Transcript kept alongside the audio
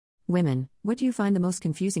Women, what do you find the most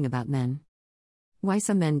confusing about men? Why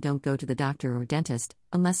some men don't go to the doctor or dentist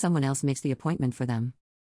unless someone else makes the appointment for them.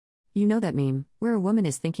 You know that meme, where a woman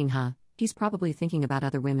is thinking, he's probably thinking about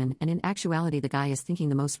other women, and in actuality the guy is thinking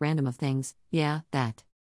the most random of things, yeah, that.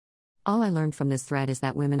 All I learned from this thread is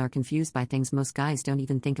that women are confused by things most guys don't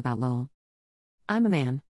even think about, lol. I'm a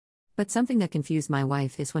man. But something that confused my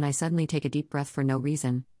wife is when I suddenly take a deep breath for no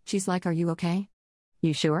reason. She's like, "Are you okay?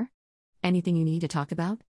 You sure? Anything you need to talk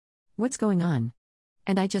about? What's going on?"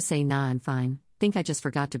 And I just say, "Nah, I'm fine. Think I just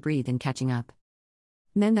forgot to breathe and catching up."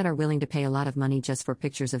 Men that are willing to pay a lot of money just for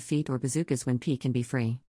pictures of feet or bazookas when pee can be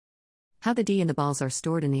free. How the D and the balls are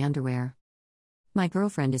stored in the underwear. My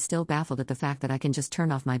girlfriend is still baffled at the fact that I can just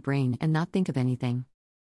turn off my brain and not think of anything.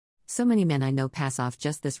 So many men I know pass off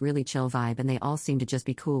just this really chill vibe and they all seem to just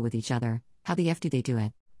be cool with each other. How the F do they do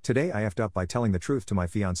it? Today I effed up by telling the truth to my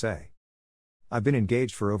fiancée. I've been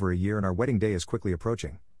engaged for over a year and our wedding day is quickly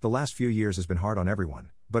approaching. The last few years has been hard on everyone,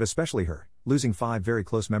 but especially her, losing 5 very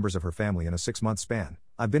close members of her family in a 6-month span.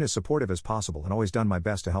 I've been as supportive as possible and always done my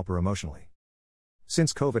best to help her emotionally.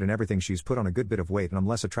 Since COVID and everything, she's put on a good bit of weight and I'm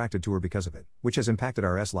less attracted to her because of it, which has impacted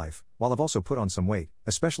our life, while I've also put on some weight,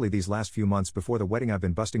 especially these last few months before the wedding. I've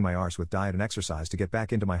been busting my arse with diet and exercise to get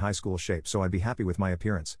back into my high school shape so I'd be happy with my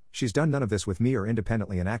appearance. She's done none of this with me or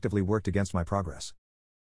independently and actively worked against my progress.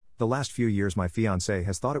 The last few years my fiancé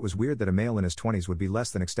has thought it was weird that a male in his 20s would be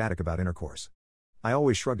less than ecstatic about intercourse. I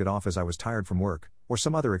always shrugged it off as I was tired from work, or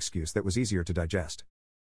some other excuse that was easier to digest.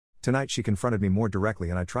 Tonight she confronted me more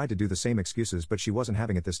directly and I tried to do the same excuses, but she wasn't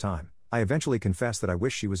having it this time. I eventually confessed that I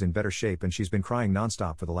wish she was in better shape and she's been crying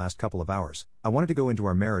nonstop for the last couple of hours. I wanted to go into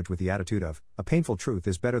our marriage with the attitude of, a painful truth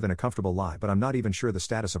is better than a comfortable lie, but I'm not even sure the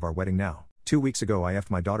status of our wedding now. 2 weeks ago I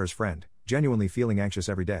effed my daughter's friend, genuinely feeling anxious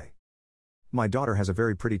every day. My daughter has a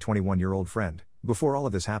very pretty 21-year-old friend. Before all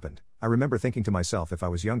of this happened, I remember thinking to myself, if I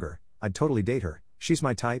was younger, I'd totally date her. She's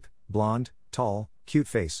my type, blonde, tall, cute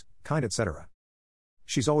face, kind, etc.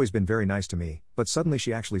 She's always been very nice to me, but suddenly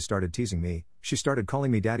she actually started teasing me. She started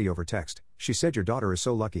calling me daddy over text. She said, "Your daughter is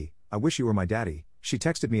so lucky, I wish you were my daddy." She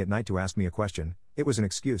texted me at night to ask me a question. It was an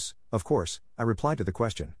excuse, of course. I replied to the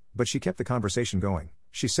question, but she kept the conversation going.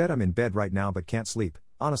 She said, "I'm in bed right now but can't sleep.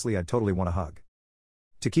 Honestly, I'd totally want a hug."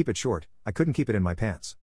 To keep it short, I couldn't keep it in my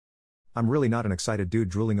pants. I'm really not an excited dude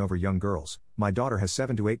drooling over young girls. My daughter has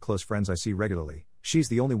 7 to 8 close friends I see regularly. She's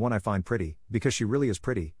the only one I find pretty, because she really is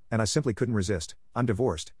pretty, and I simply couldn't resist. I'm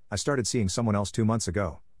divorced. I started seeing someone else 2 months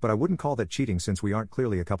ago, but I wouldn't call that cheating since we aren't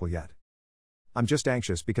clearly a couple yet. I'm just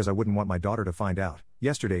anxious because I wouldn't want my daughter to find out.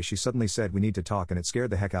 Yesterday she suddenly said we need to talk and it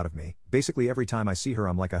scared the heck out of me. Basically every time I see her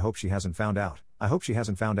I'm like, I hope she hasn't found out. I hope she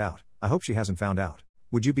hasn't found out. I hope she hasn't found out.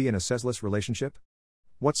 Would you be in a sexless relationship?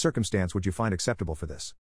 What circumstance would you find acceptable for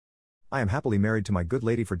this? I am happily married to my good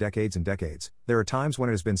lady for decades and decades. There are times when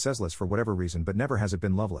it has been sexless for whatever reason, but never has it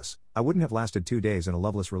been loveless. I wouldn't have lasted 2 days in a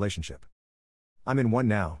loveless relationship. I'm in one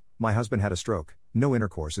now. My husband had a stroke. No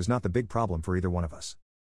intercourse is not the big problem for either one of us.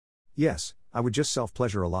 Yes, I would just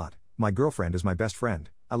self-pleasure a lot. My girlfriend is my best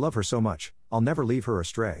friend. I love her so much. I'll never leave her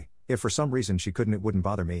astray. If for some reason she couldn't, it wouldn't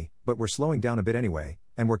bother me, but we're slowing down a bit anyway,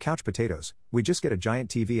 and we're couch potatoes. We just get a giant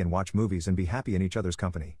TV and watch movies and be happy in each other's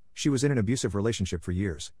company. She was in an abusive relationship for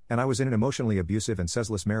years, and I was in an emotionally abusive and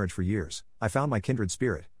sexless marriage for years. I found my kindred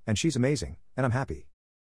spirit, and she's amazing, and I'm happy.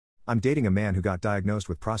 I'm dating a man who got diagnosed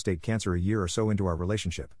with prostate cancer a year or so into our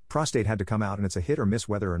relationship. Prostate had to come out and it's a hit or miss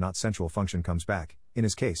whether or not sensual function comes back. In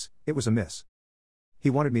his case, it was a miss. He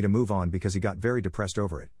wanted me to move on because he got very depressed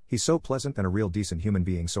over it. He's so pleasant and a real decent human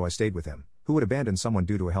being, so I stayed with him. Who would abandon someone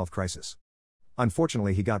due to a health crisis?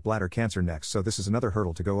 Unfortunately he got bladder cancer next, so this is another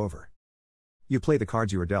hurdle to go over. You play the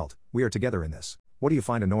cards you are dealt. We are together in this. What do you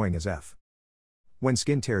find annoying as F? When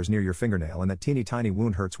skin tears near your fingernail and that teeny tiny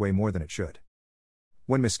wound hurts way more than it should.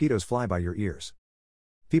 When mosquitoes fly by your ears.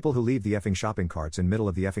 People who leave the effing shopping carts in middle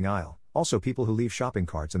of the effing aisle. Also people who leave shopping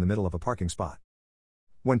carts in the middle of a parking spot.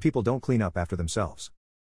 When people don't clean up after themselves.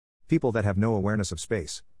 People that have no awareness of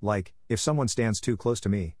space, like, if someone stands too close to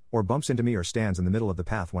me, or bumps into me or stands in the middle of the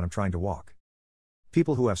path when I'm trying to walk.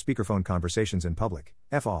 People who have speakerphone conversations in public.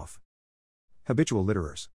 F off. Habitual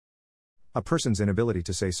litterers. A person's inability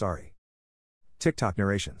to say sorry. TikTok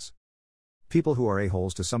narrations. People who are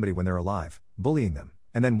a-holes to somebody when they're alive, bullying them,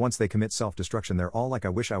 and then once they commit self-destruction they're all like, I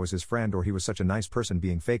wish I was his friend or he was such a nice person,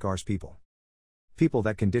 being fake arse people. People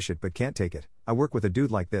that can dish it but can't take it. I work with a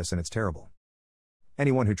dude like this and it's terrible.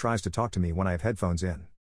 Anyone who tries to talk to me when I have headphones in.